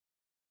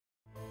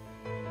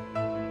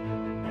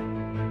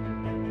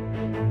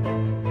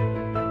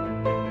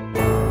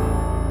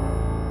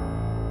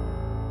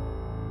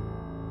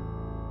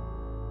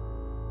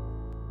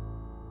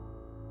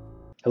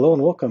Hello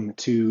and welcome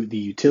to the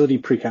Utility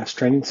Precast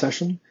training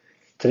session.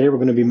 Today we're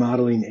going to be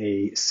modeling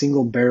a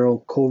single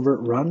barrel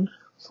culvert run,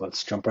 so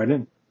let's jump right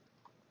in.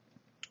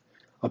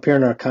 Up here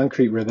on our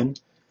concrete ribbon,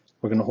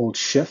 we're going to hold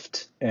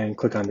shift and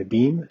click on the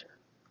beam.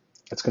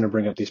 That's going to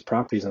bring up these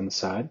properties on the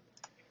side.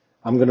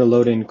 I'm going to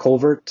load in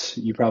culvert.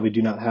 You probably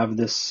do not have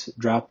this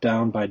drop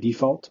down by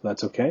default, but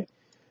that's okay.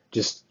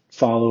 Just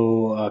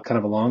follow kind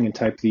of along and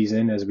type these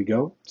in as we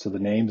go. So the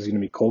name is going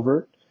to be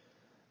culvert.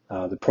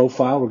 The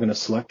profile, we're going to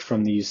select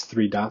from these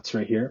three dots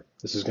right here.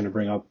 This is going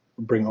to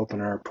bring open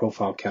our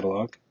profile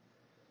catalog.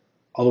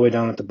 All the way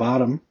down at the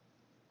bottom,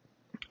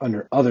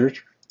 under Other,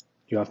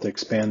 you have to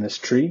expand this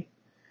tree.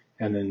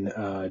 And then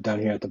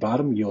down here at the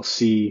bottom, you'll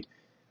see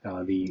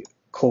the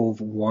Culv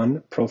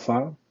 1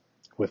 profile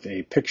with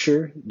a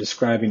picture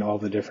describing all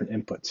the different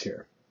inputs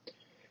here.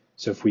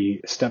 So if we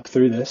step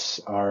through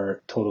this,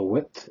 our total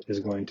width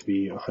is going to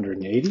be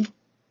 180.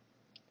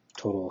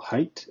 Total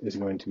height is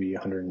going to be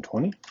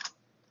 120.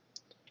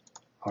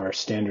 Our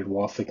standard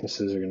wall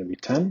thicknesses are going to be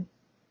 10.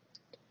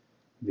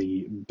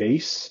 The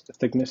base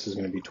thickness is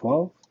going to be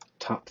 12.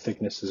 Top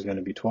thickness is going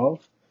to be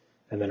 12.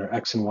 And then our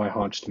X and Y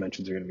haunch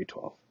dimensions are going to be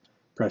 12.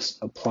 Press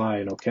apply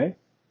and OK.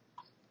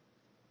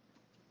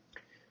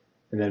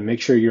 And then make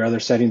sure your other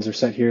settings are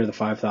set here, the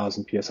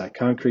 5,000 PSI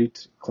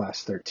concrete,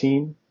 class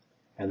 13,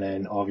 and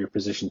then all of your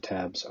position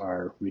tabs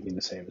are reading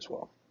the same as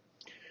well.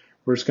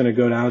 We're just going to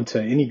go down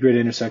to any grid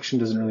intersection,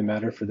 doesn't really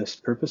matter for this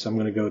purpose. I'm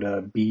going to go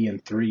to B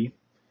and 3.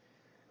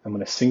 I'm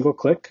going to single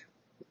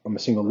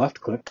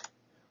left click,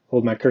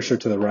 hold my cursor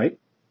to the right,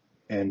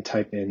 and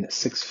type in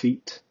 6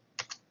 feet,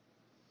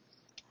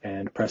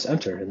 and press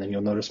enter. And then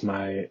you'll notice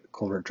my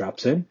culvert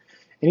drops in.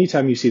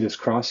 Anytime you see this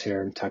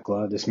crosshair in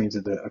Tekla, this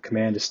means that a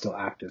command is still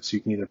active. So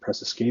you can either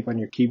press escape on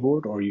your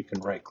keyboard, or you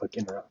can right click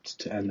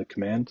interrupt to end the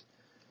command.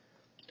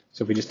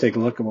 So if we just take a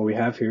look at what we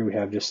have here, we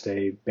have just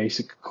a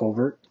basic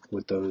culvert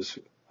with those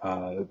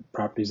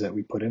properties that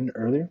we put in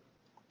earlier.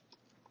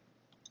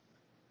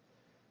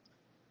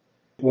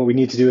 What we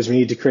need to do is we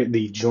need to create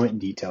the joint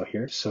detail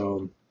here.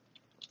 So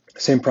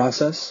same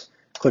process,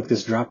 click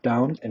this drop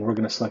down, and we're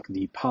going to select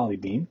the poly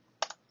beam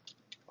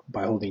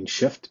by holding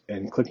shift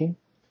and clicking.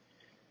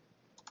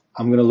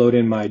 I'm going to load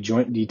in my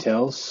joint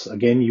details.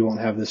 Again, you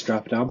won't have this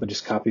drop down, but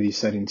just copy these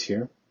settings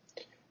here.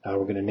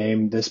 We're going to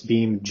name this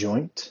beam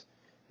joint,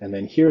 and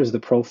then here is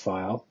the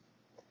profile.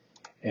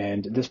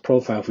 And this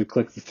profile, if we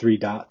click the three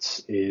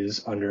dots,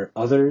 is under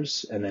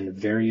others and then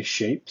various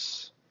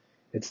shapes.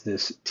 It's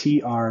this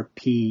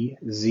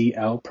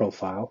TRPZL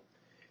profile,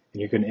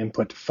 and you're going to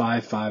input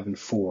 5, 5, and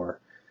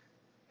 4.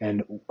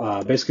 And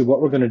basically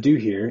what we're going to do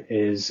here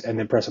is, and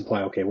then press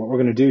apply OK, what we're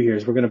going to do here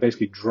is we're going to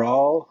basically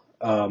draw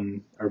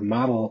or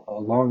model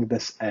along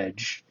this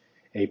edge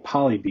a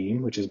poly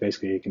beam, which is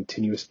basically a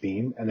continuous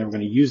beam, and then we're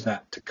going to use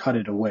that to cut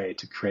it away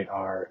to create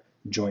our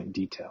joint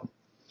detail.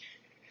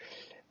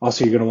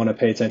 Also, you're going to want to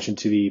pay attention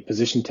to the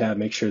position tab.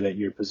 Make sure that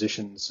your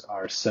positions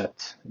are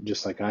set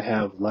just like I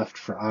have, left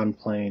for on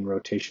plane,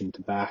 rotation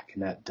to back,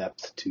 and at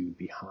depth to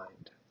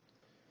behind.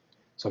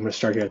 So I'm going to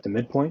start here at the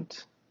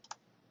midpoint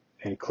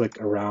and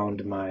click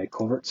around my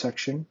culvert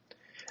section.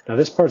 Now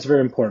this part's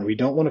very important. We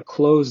don't want to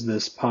close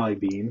this poly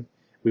beam.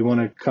 We want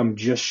to come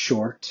just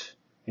short,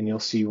 and you'll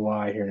see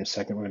why here in a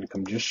second. We're going to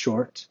come just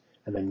short,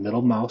 and then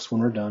middle mouse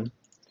when we're done.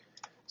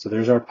 So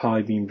there's our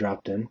poly beam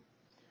dropped in.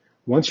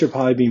 Once your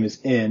poly beam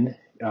is in,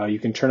 you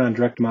can turn on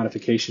direct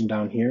modification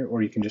down here,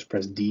 or you can just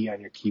press D on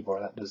your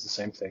keyboard. That does the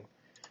same thing.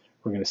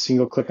 We're going to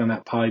single click on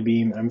that poly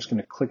beam, and I'm just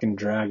going to click and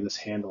drag this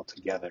handle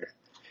together.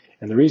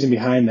 And the reason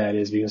behind that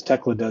is because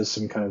Tekla does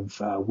some kind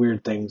of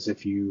weird things.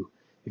 If you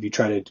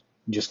try to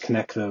just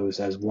connect those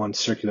as one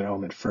circular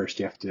element first,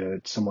 you have to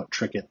somewhat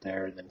trick it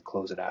there and then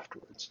close it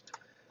afterwards.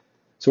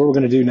 So what we're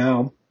going to do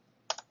now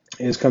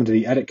is come to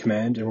the edit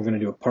command, and we're going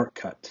to do a part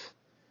cut.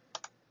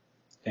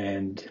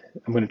 And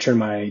I'm going to turn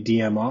my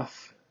DM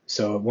off.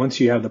 So once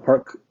you have the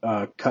part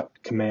cut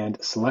command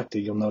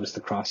selected, you'll notice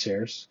the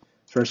crosshairs.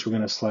 First, we're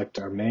going to select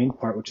our main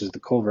part, which is the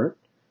culvert.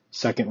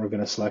 Second, we're going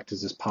to select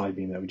is this poly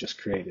beam that we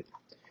just created.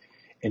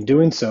 In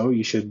doing so,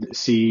 you should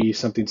see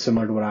something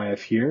similar to what I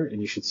have here, and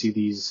you should see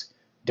these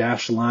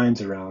dashed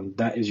lines around.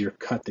 That is your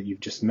cut that you've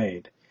just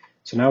made.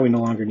 So now we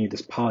no longer need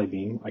this poly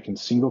beam. I can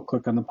single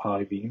click on the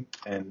poly beam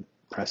and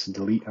press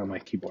delete on my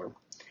keyboard.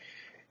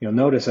 You'll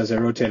notice as I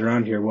rotate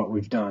around here what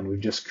we've done. We've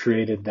just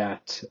created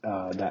that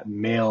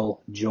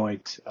male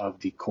joint of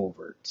the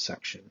culvert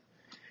section.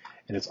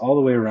 And it's all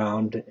the way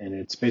around, and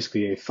it's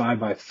basically a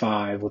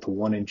 5x5 with a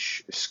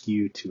 1-inch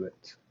skew to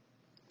it.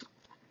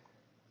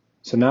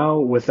 So now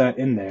with that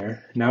in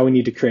there, now we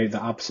need to create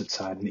the opposite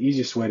side. And the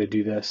easiest way to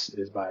do this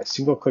is by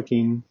single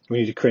clicking. We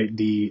need to create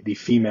the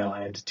female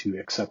end to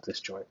accept this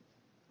joint.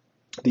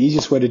 The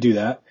easiest way to do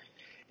that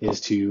is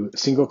to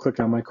single click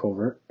on my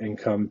culvert and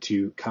come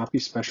to copy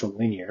special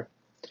linear.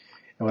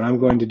 And what I'm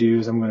going to do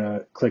is I'm going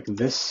to click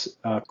this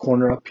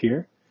corner up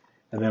here,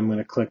 and then I'm going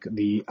to click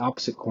the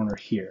opposite corner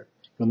here.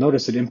 You'll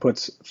notice it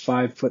inputs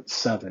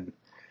 5'7",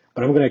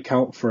 but I'm going to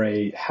account for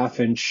a 1/2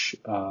 inch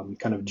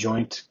kind of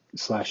joint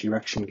 /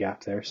 erection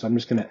gap there. So I'm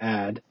just going to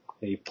add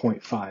a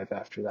 0.5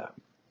 after that.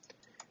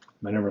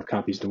 My number of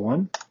copies to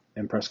 1,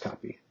 and press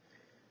copy.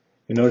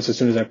 You notice as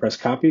soon as I press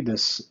copy,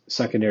 this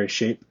secondary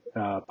shape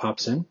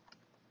pops in.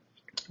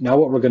 Now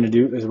what we're going to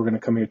do is we're going to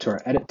come here to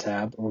our Edit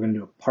tab, and we're going to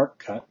do a part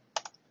cut.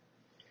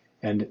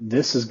 And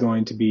this is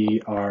going to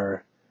be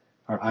our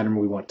item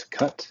we want to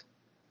cut.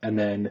 And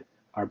then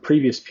our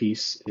previous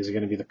piece is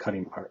going to be the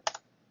cutting part.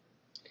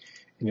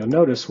 And you'll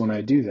notice when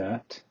I do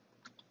that,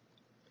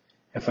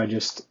 if I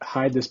just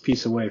hide this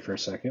piece away for a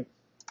second,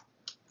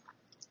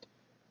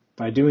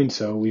 by doing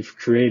so, we've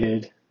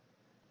created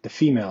the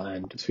female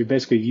end. So we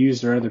basically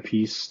used our other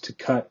piece to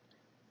cut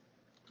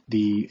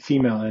the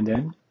female end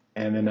in,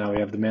 and then now we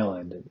have the male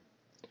end in.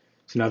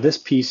 So now this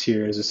piece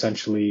here is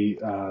essentially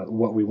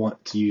what we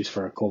want to use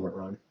for our culvert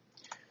run.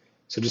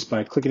 So just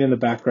by clicking in the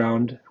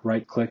background,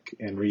 right click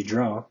and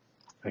redraw,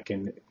 I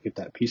can get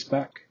that piece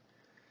back.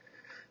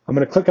 I'm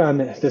going to click on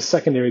this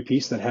secondary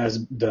piece that has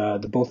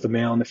both the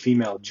male and the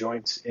female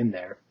joints in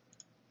there.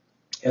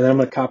 And then I'm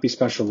going to copy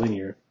special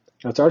linear.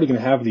 Now it's already going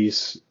to have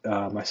these,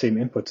 my same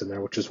inputs in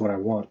there, which is what I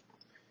want.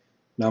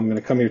 Now I'm going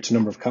to come here to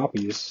number of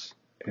copies,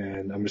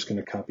 and I'm just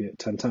going to copy it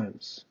 10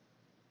 times.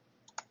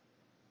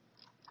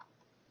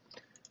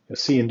 You'll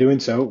see in doing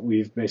so,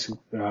 we've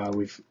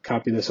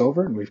copied this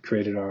over and we've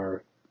created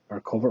our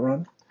culvert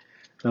run.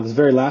 Now this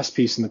very last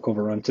piece in the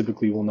culvert run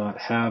typically will not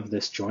have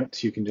this joint,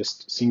 so you can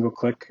just single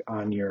click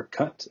on your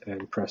cut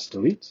and press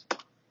delete.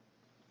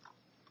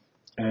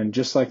 And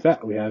just like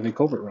that, we have a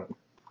culvert run.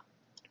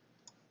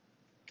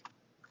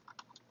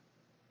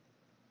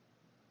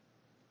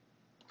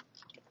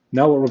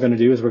 Now what we're going to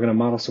do is we're going to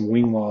model some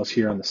wing walls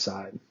here on the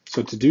side.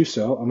 So to do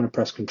so, I'm going to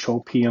press Control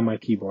P on my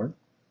keyboard,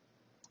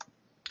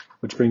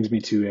 which brings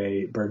me to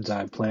a bird's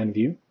eye plan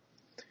view.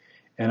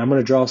 And I'm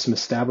going to draw some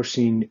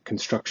establishing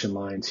construction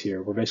lines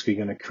here. We're basically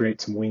going to create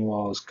some wing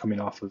walls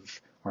coming off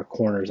of our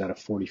corners at a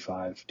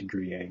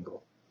 45-degree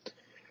angle.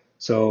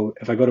 So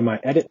if I go to my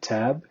Edit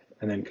tab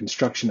and then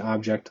Construction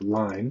Object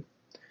Line,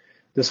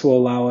 this will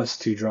allow us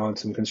to draw in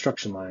some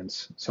construction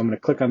lines. So I'm going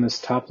to click on this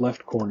top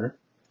left corner,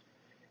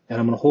 and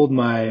I'm going to hold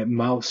my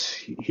mouse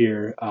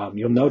here.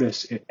 You'll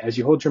notice as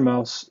you hold your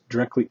mouse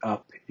directly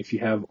up, if you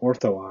have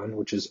ortho on,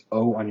 which is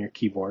O on your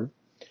keyboard,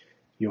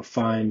 you'll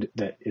find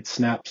that it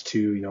snaps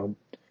to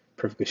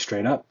perfectly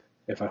straight up.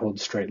 If I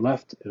hold straight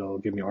left, it'll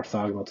give me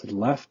orthogonal to the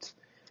left.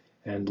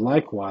 And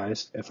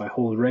likewise, if I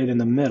hold right in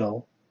the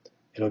middle,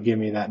 it'll give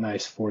me that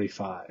nice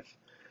 45.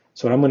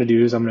 So what I'm going to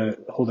do is I'm going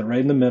to hold it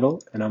right in the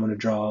middle, and I'm going to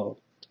draw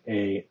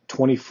a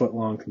 20-foot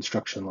long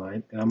construction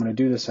line, and I'm going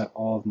to do this at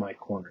all of my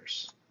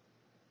corners.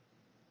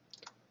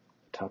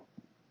 Top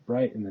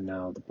right, and then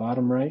now the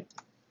bottom right,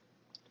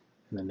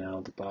 and then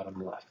now the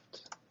bottom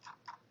left.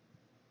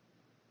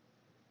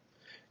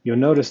 You'll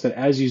notice that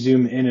as you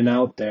zoom in and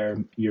out there,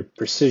 your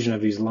precision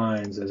of these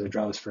lines, as I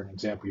draw this for an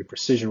example, your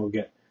precision will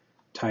get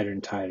tighter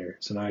and tighter.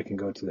 So now I can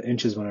go to the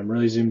inches when I'm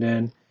really zoomed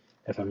in.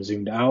 If I'm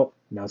zoomed out,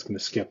 now it's going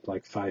to skip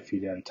like 5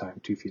 feet at a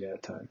time, 2 feet at a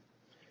time.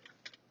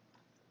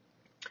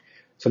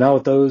 So now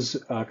with those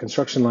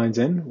construction lines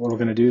in, what we're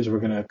going to do is we're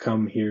going to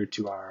come here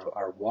to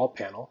our wall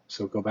panel.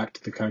 So go back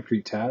to the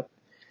concrete tab,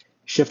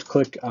 shift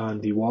click on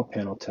the wall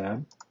panel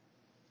tab,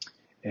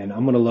 and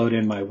I'm going to load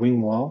in my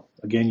wing wall.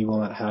 Again, you will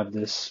not have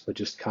this, but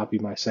just copy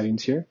my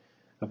settings here.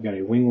 I've got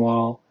a wing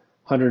wall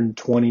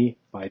 120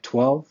 by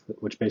 12,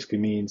 which basically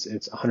means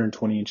it's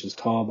 120 inches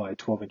tall by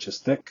 12 inches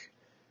thick,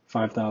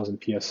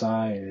 5,000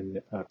 psi,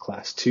 and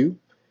class 2.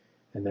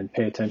 And then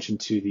pay attention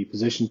to the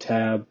position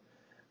tab,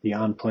 the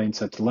on plane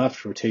set to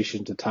left,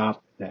 rotation to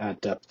top, the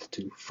at depth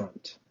to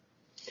front.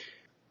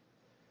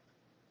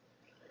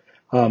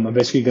 I'm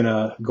basically going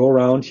to go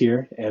around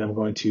here, and I'm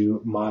going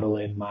to model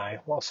in my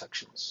wall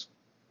sections.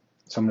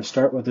 So I'm going to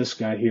start with this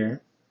guy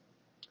here.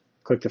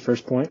 Click the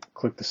first point,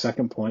 click the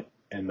second point,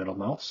 and middle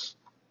mouse.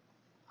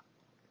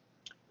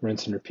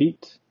 Rinse and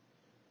repeat.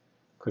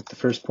 Click the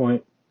first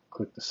point,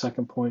 click the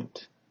second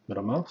point,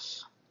 middle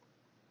mouse.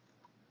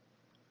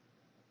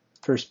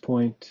 First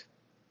point,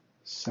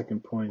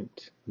 second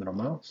point, middle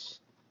mouse.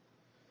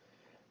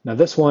 Now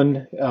this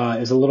one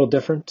is a little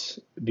different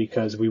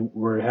because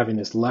we're having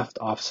this left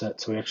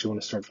offset, so we actually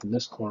want to start from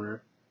this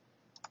corner,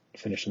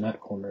 finish in that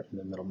corner, and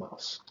then middle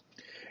mouse.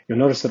 You'll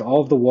notice that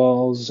all of the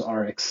walls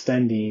are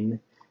extending,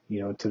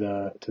 to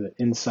the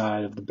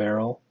inside of the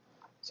barrel,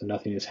 so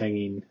nothing is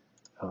hanging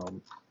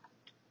to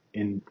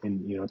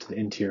the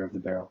interior of the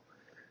barrel.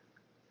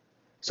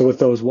 So with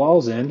those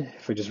walls in,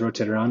 if we just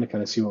rotate around to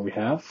kind of see what we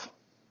have,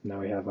 now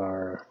we have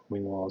our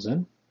wing walls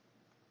in.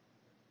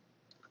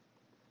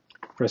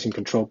 Pressing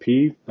Control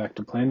P, back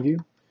to plan view.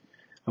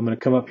 I'm going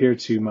to come up here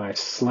to my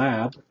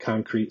slab,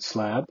 concrete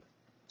slab,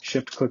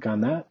 shift click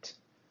on that.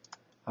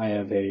 I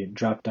have a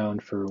drop down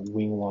for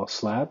wing wall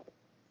slab,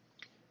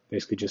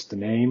 basically just the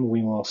name,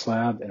 wing wall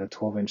slab, and a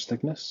 12-inch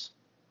thickness.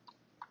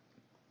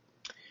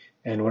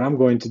 And what I'm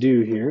going to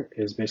do here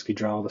is basically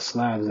draw all the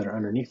slabs that are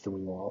underneath the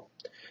wing wall.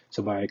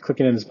 So by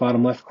clicking in this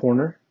bottom left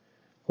corner,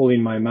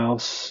 holding my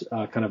mouse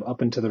kind of up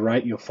and to the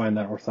right, you'll find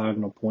that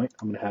orthogonal point.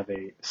 I'm going to have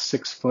a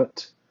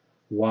 6-foot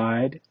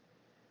wide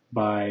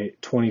by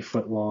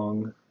 20-foot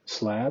long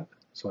slab.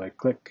 So I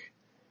click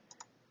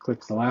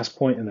the last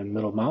point and then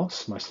middle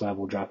mouse, my slab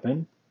will drop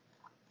in.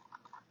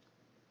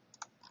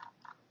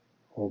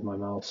 Hold my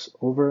mouse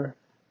over,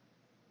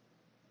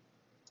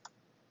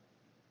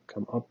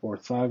 come up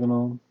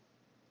orthogonal,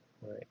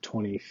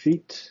 20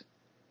 feet,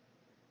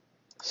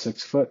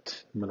 6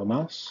 foot, middle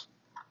mouse,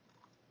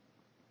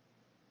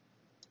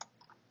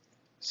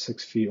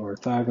 6 feet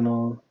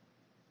orthogonal,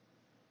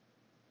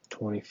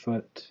 20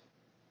 foot,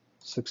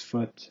 6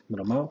 foot,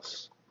 middle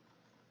mouse.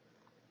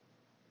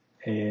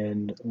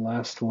 And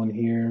last one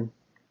here,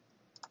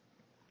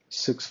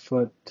 6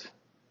 foot,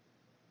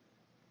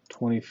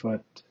 20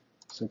 foot,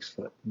 6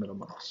 foot, middle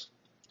mouse.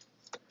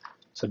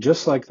 So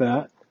just like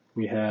that,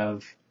 we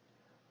have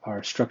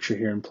our structure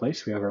here in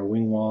place. We have our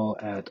wing wall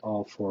at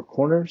all 4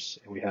 corners,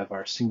 and we have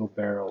our single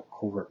barrel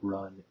culvert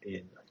run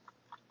in.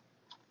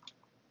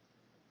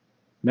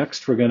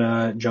 Next, we're going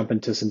to jump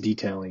into some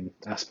detailing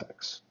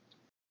aspects.